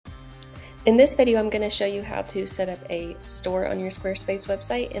In this video, I'm going to show you how to set up a store on your Squarespace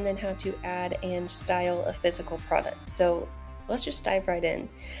website and then how to add and style a physical product. So let's just dive right in.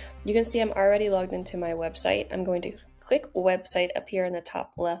 You can see I'm already logged into my website. I'm going to click website up here in the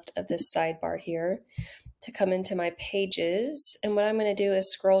top left of this sidebar here to come into my pages. And what I'm going to do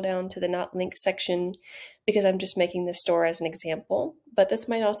is scroll down to the not linked section because I'm just making this store as an example. But this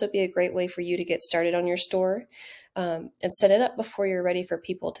might also be a great way for you to get started on your store and set it up before you're ready for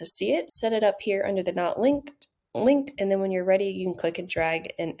people to see it. Set it up here under the not linked, and then when you're ready, you can click and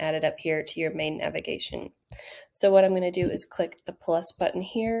drag and add it up here to your main navigation. So what I'm going to do is click the plus button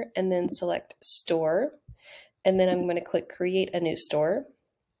here and then select store. And then I'm going to click create a new store.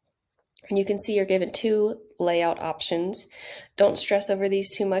 And you can see you're given two layout options. Don't stress over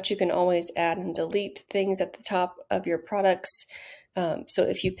these too much. You can always add and delete things at the top of your products. So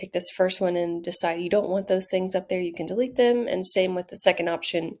if you pick this first one and decide you don't want those things up there, you can delete them. And same with the second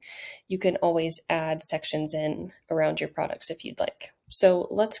option, you can always add sections in around your products if you'd like. So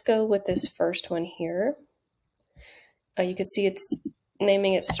let's go with this first one here. You can see it's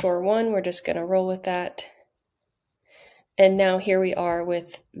naming it store one. We're just going to roll with that. And now here we are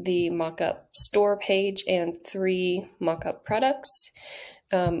with the mock-up store page and 3 mock-up products.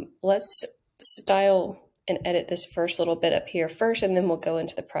 Let's style and edit this first little bit up here first, and then we'll go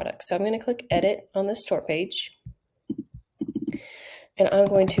into the product. So I'm going to click edit on the store page. And I'm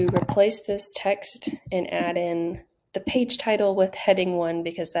going to replace this text and add in the page title with heading 1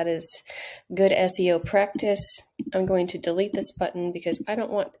 because that is good SEO practice. I'm going to delete this button because I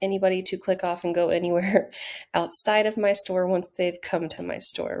don't want anybody to click off and go anywhere outside of my store once they've come to my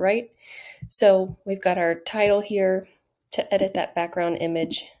store, right? So we've got our title here. To edit that background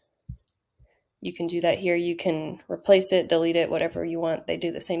image, you can do that here. You can replace it, delete it, whatever you want. They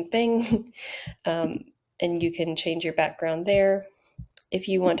do the same thing. And you can change your background there. If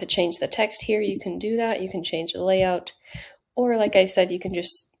you want to change the text here, you can do that. You can change the layout, or like I said, you can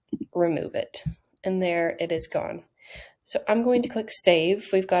just remove it. And there it is gone. So I'm going to click save.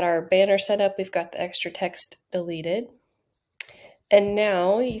 We've got our banner set up. We've got the extra text deleted. And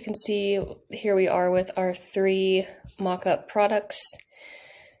now you can see here we are with our 3 mock-up products.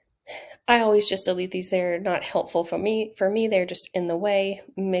 I always just delete these. They're not helpful for me. They're just in the way.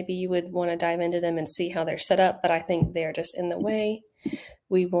 Maybe you would want to dive into them and see how they're set up, but I think they're just in the way.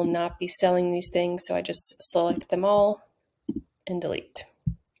 We will not be selling these things, so I just select them all and delete.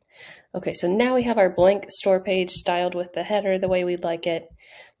 Okay, so now we have our blank store page styled with the header the way we'd like it.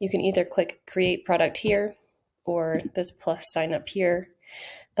 You can either click create product here or this plus sign up here.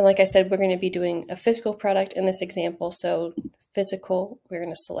 And like I said, we're going to be doing a physical product in this example, so physical, we're going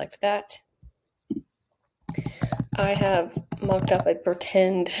to select that. I have mocked up a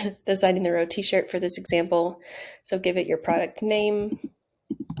pretend Designing the Road t-shirt for this example. So give it your product name,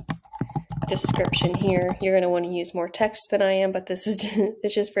 description here. You're going to want to use more text than I am, but this is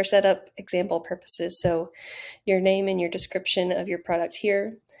it's just for setup example purposes. So your name and your description of your product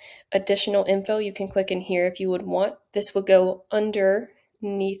here. Additional info, you can click in here if you would want. This will go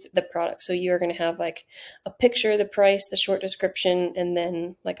underneath the product. So you're going to have like a picture, the price, the short description, and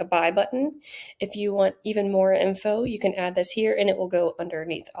then like a buy button. If you want even more info, you can add this here and it will go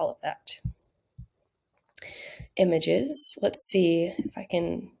underneath all of that. Images. Let's see if I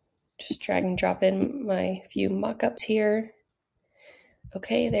can just drag and drop in my few mock-ups here.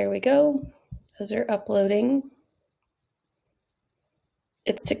 Okay, there we go. Those are uploading.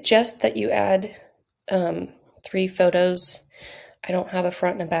 It suggests that you add 3 photos. I don't have a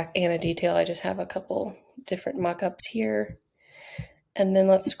front and a back and a detail. I just have a couple different mock-ups here. And then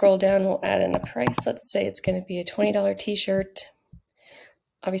let's scroll down. We'll add in a price. Let's say it's going to be a $20 t-shirt.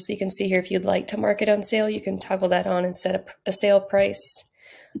 Obviously, you can see here if you'd like to mark it on sale, you can toggle that on and set up a sale price.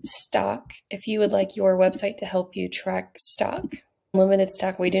 Stock, if you would like your website to help you track stock. Unlimited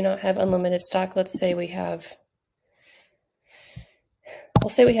stock, we do not have unlimited stock. Let's say we have, we'll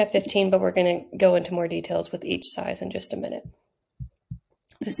say we have 15, but we're going to go into more details with each size in just a minute.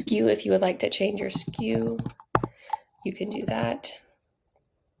 The SKU, if you would like to change your SKU, you can do that.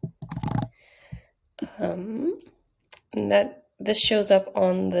 And this shows up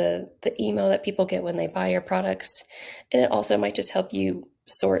on the email that people get when they buy your products. And it also might just help you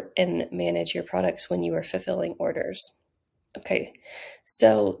sort and manage your products when you are fulfilling orders. Okay,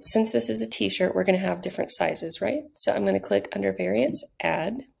 so since this is a t-shirt, we're going to have different sizes, right? So I'm going to click under variants,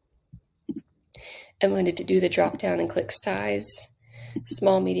 add. I'm going to do the drop down and click size,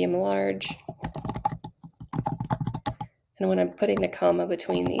 small, medium, large. And when I'm putting the comma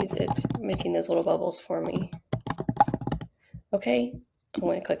between these, it's making those little bubbles for me. Okay, I'm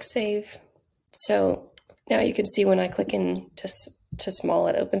going to click save. So now you can see when I click into to small,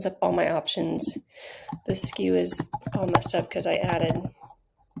 it opens up all my options. The SKU is all messed up because I added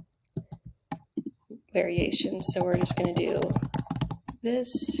variations. So we're just going to do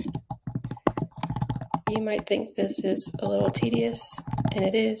this. You might think this is a little tedious, and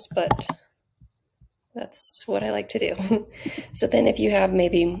it is, but that's what I like to do. So then if you have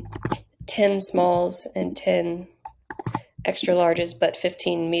maybe 10 smalls and 10 extra larges, but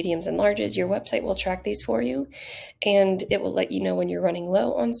 15 mediums and larges, your website will track these for you, and it will let you know when you're running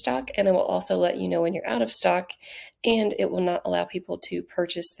low on stock, and it will also let you know when you're out of stock, and it will not allow people to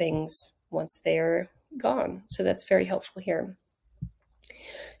purchase things once they're gone. So that's very helpful here.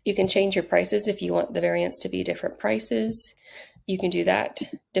 You can change your prices if you want the variants to be different prices. You can do that.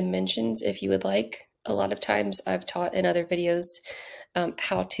 Dimensions if you would like. A lot of times I've taught in other videos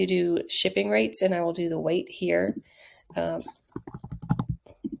how to do shipping rates, and I will do the weight here. So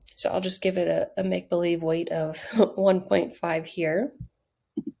I'll just give it a make-believe weight of 1.5 here.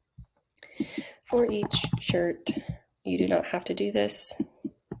 For each shirt, you do not have to do this,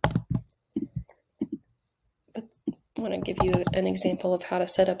 but I want to give you an example of how to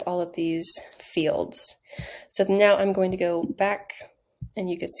set up all of these fields. So now I'm going to go back, and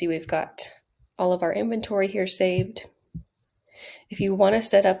you can see we've got all of our inventory here saved. If you want to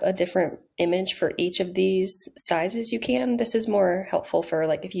set up a different image for each of these sizes, you can. This is more helpful for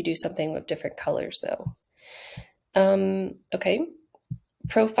like if you do something with different colors though. Okay,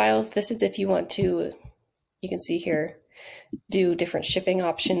 profiles. This is if you want to, you can see here, do different shipping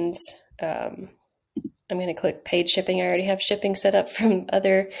options. I'm going to click paid shipping. I already have shipping set up from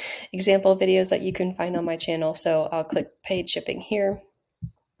other example videos that you can find on my channel. So I'll click paid shipping here.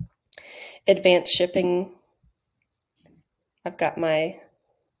 Advanced shipping. I've got my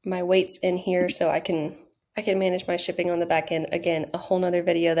weights in here so I can manage my shipping on the back end. Again, a whole nother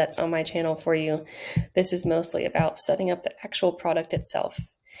video that's on my channel for you. This is mostly about setting up the actual product itself.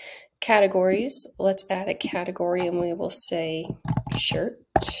 Categories. Let's add a category and we will say shirt,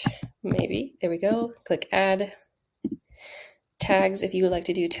 maybe. There we go. Click add. Tags, if you would like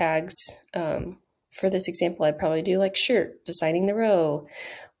to do tags. For this example, I'd probably do like shirt, designing the row,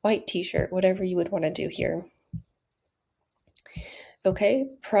 white t-shirt, whatever you would want to do here. Okay,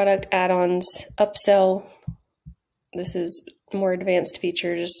 product add-ons, upsell. This is more advanced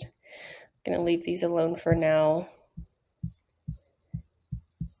features. I'm going to leave these alone for now.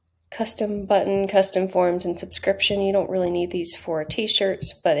 Custom button, custom forms, and subscription. You don't really need these for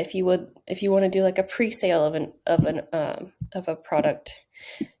t-shirts, but if you want to do like a pre-sale of a product,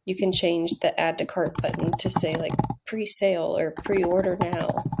 you can change the add to cart button to say like pre-sale or pre-order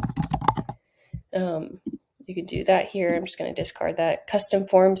now. You can do that here. I'm just going to discard that. Custom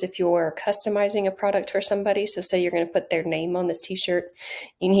forms, if you're customizing a product for somebody, so say you're going to put their name on this t-shirt,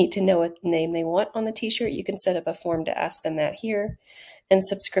 you need to know what name they want on the t-shirt. You can set up a form to ask them that here. And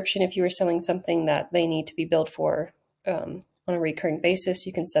subscription, if you were selling something that they need to be billed for on a recurring basis,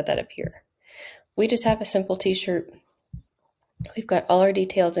 you can set that up here. We just have a simple t-shirt. We've got all our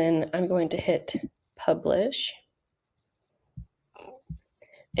details in. I'm going to hit publish.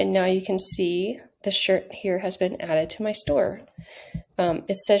 And now you can see the shirt here has been added to my store.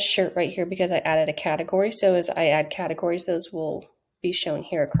 It says shirt right here because I added a category. So as I add categories, those will be shown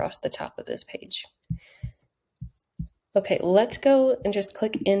here across the top of this page. Okay, let's go and just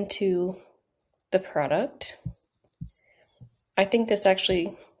click into the product. I think this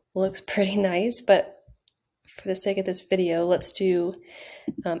actually looks pretty nice, but for the sake of this video, let's do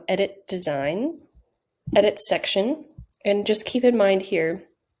edit design, edit section, and just keep in mind here,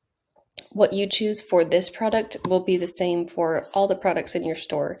 what you choose for this product will be the same for all the products in your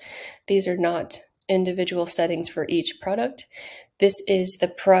store. These are not individual settings for each product. This is the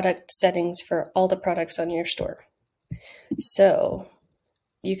product settings for all the products on your store. So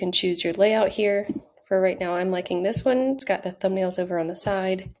you can choose your layout here. For right now, I'm liking this one. It's got the thumbnails over on the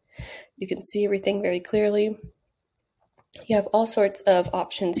side. You can see everything very clearly. You have all sorts of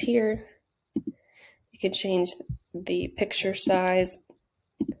options here. You can change the picture size.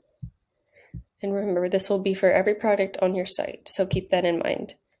 And remember, this will be for every product on your site, so keep that in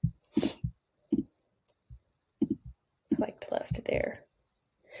mind. Like to left there.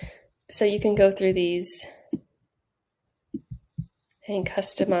 So you can go through these and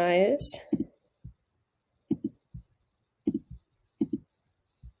customize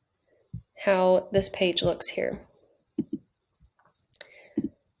how this page looks here.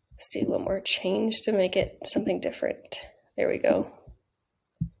 Let's do one more change to make it something different. There we go.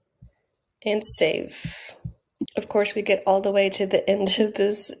 And save. Of course, we get all the way to the end of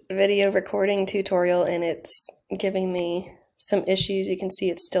this video recording tutorial and it's giving me some issues. You can see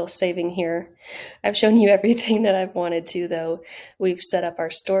it's still saving here. I've shown you everything that I've wanted to, though. We've set up our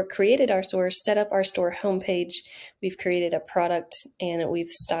store, created our store, set up our store homepage. We've created a product, and we've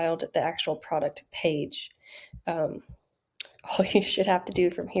styled the actual product page. All you should have to do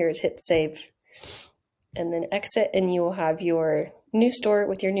from here is hit save and then exit, and you will have your new store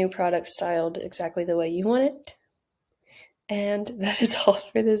with your new product styled exactly the way you want it. And that is all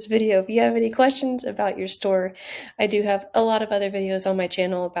for this video. If you have any questions about your store, I do have a lot of other videos on my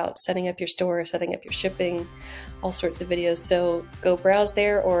channel about setting up your store, setting up your shipping, all sorts of videos. So go browse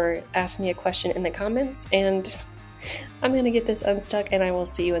there or ask me a question in the comments, and I'm going to get this unstuck, and I will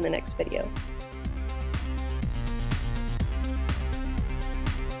see you in the next video.